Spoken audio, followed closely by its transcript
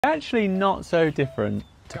Actually not so different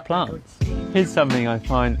to plants. Here's something I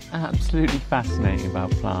find absolutely fascinating about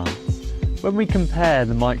plants. When we compare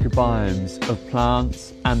the microbiomes of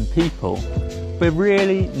plants and people, we're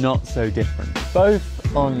really not so different.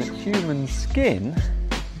 Both on human skin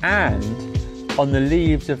and on the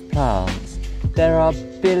leaves of plants, there are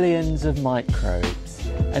billions of microbes,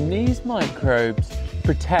 and these microbes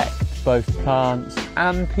protect both plants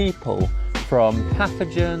and people from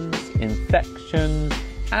pathogens, infections,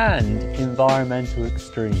 and environmental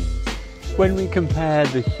extremes. When we compare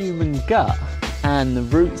the human gut and the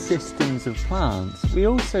root systems of plants, we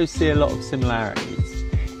also see a lot of similarities.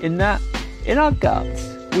 In that, in our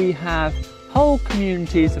guts, we have whole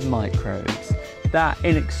communities of microbes that,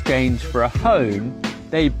 in exchange for a home,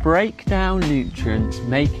 they break down nutrients,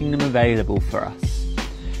 making them available for us.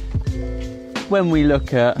 When we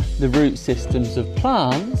look at the root systems of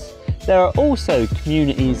plants, there are also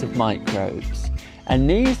communities of microbes. And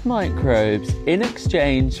these microbes, in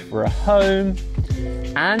exchange for a home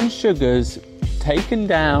and sugars taken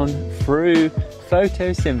down through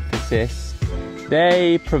photosynthesis,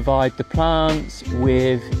 they provide the plants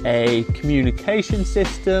with a communication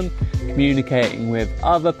system, communicating with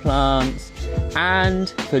other plants,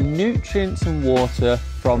 and for nutrients and water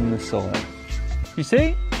from the soil. You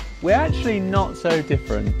see, we're actually not so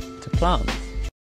different to plants.